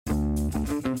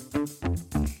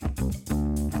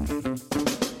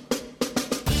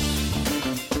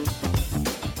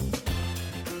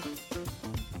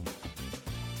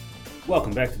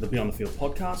Welcome back to the Beyond the Field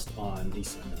podcast. I'm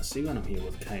Isa Nasiwa and I'm here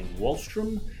with Kane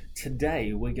Wallstrom.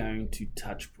 Today we're going to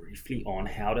touch briefly on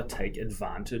how to take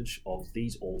advantage of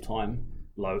these all-time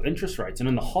low interest rates. And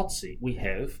in the hot seat we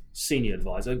have Senior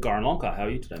Advisor Goran Lonka. How are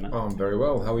you today, mate? I'm very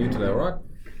well. How are you today, all right?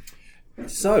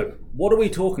 So, what are we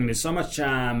talking? There's so much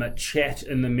chat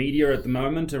in the media at the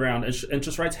moment around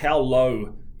interest rates. How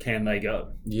low can they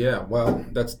go? Yeah, well,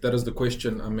 that is the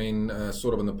question. I mean,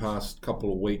 sort of in the past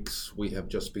couple of weeks, we have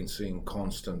just been seeing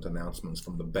constant announcements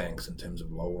from the banks in terms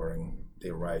of lowering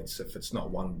their rates. If it's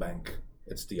not one bank,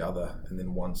 it's the other. And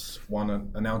then once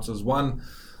one announces one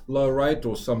low rate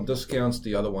or some discounts,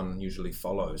 the other one usually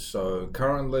follows. So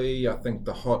currently, I think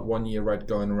the hot 1 year rate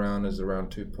going around is around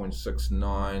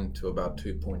 2.69 to about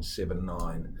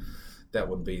 2.79. That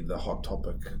would be the hot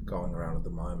topic going around at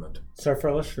the moment. So for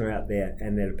a listener out there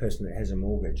and they're a person that has a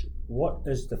mortgage, what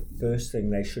is the first thing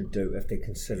they should do if they're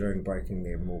considering breaking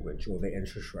their mortgage or their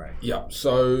interest rate? Yeah,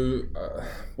 so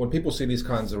when people see these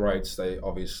kinds of rates, they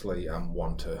obviously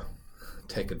want to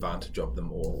take advantage of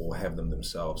them or have them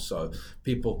themselves. So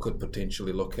people could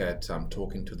potentially look at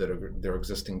talking to their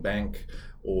existing bank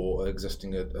or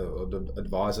existing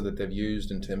advisor that they've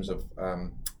used in terms of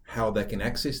how they can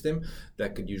access them.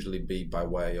 That could usually be by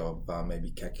way of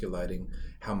maybe calculating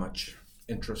how much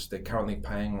interest they're currently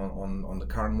paying on the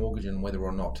current mortgage and whether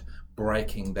or not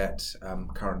breaking that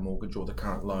current mortgage or the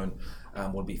current loan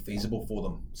would be feasible for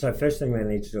them. So first thing they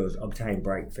need to do is obtain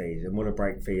break fees. And what a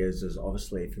break fee is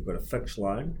obviously if you've got a fixed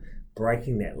loan,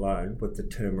 breaking that loan with the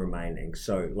term remaining.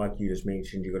 So like you just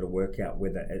mentioned, you've got to work out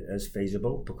whether it is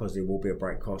feasible because there will be a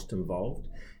break cost involved.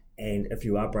 And if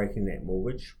you are breaking that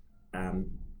mortgage,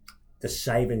 the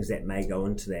savings that may go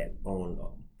into that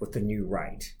with the new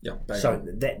rate. Yeah. So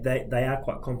that they are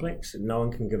quite complex. No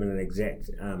one can give an exact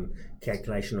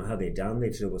calculation on how they're done. They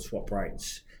deal with swap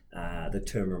rates, the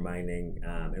term remaining,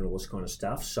 and all this kind of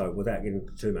stuff. So without getting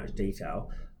into too much detail,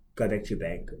 go back to your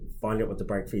bank, find out what the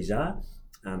break fees are,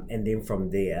 and then from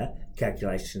there,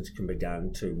 calculations can be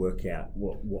done to work out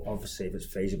what obviously if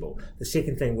it's feasible. The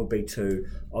second thing would be to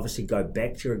obviously go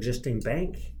back to your existing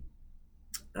bank,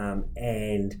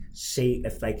 and see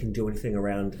if they can do anything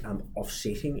around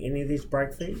offsetting any of these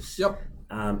break fees. Yep.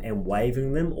 And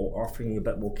waiving them or offering you a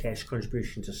bit more cash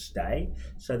contribution to stay.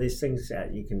 So there's things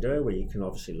that you can do where you can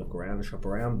obviously look around and shop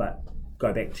around, but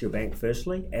go back to your bank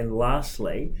firstly. And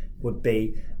lastly would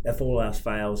be if all else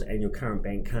fails and your current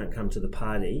bank can't come to the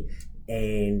party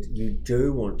and you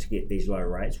do want to get these low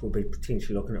rates, we'll be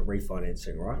potentially looking at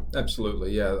refinancing, right?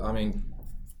 Absolutely, yeah. I mean,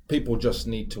 people just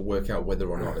need to work out whether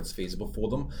or not it's feasible for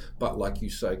them. But like you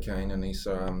say, Kane, and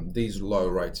these low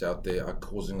rates out there are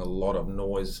causing a lot of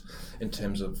noise in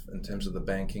terms of the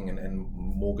banking and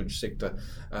mortgage sector.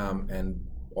 And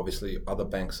obviously other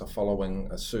banks are following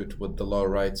suit with the low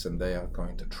rates and they are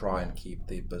going to try and keep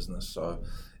their business. So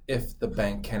if the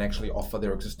bank can actually offer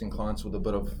their existing clients with a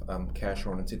bit of cash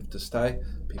or an incentive to stay,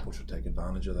 people should take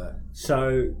advantage of that.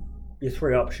 So your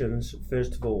three options,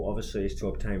 first of all, obviously, is to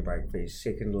obtain break fees.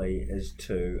 Secondly, is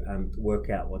to work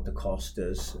out what the cost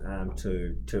is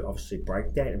to obviously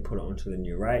break that and put it onto the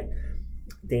new rate.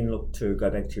 Then look to go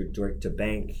back to your direct to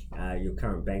bank, your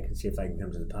current bank, and see if they can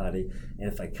come to the party.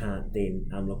 And if they can't, then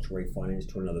look to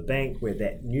refinance to another bank where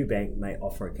that new bank may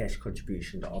offer a cash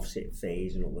contribution to offset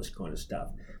fees and all this kind of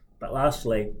stuff. But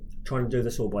lastly, trying to do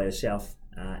this all by yourself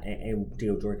and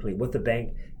deal directly with the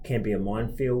bank can be a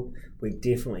minefield. We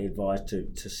definitely advise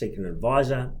to seek an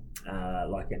advisor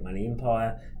like at Money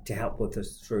Empire to help with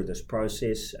us through this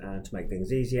process to make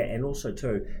things easier, and also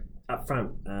too up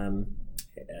front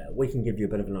we can give you a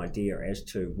bit of an idea as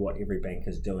to what every bank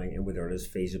is doing and whether it is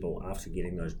feasible after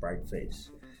getting those break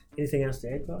fees. Anything else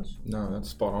to add, guys? No, that's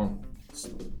spot on.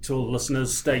 To all the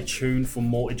listeners, stay tuned for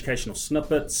more educational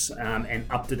snippets and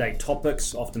up-to-date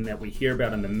topics often that we hear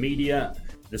about in the media.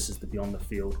 This is the Beyond the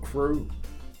Field crew.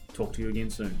 Talk to you again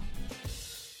soon.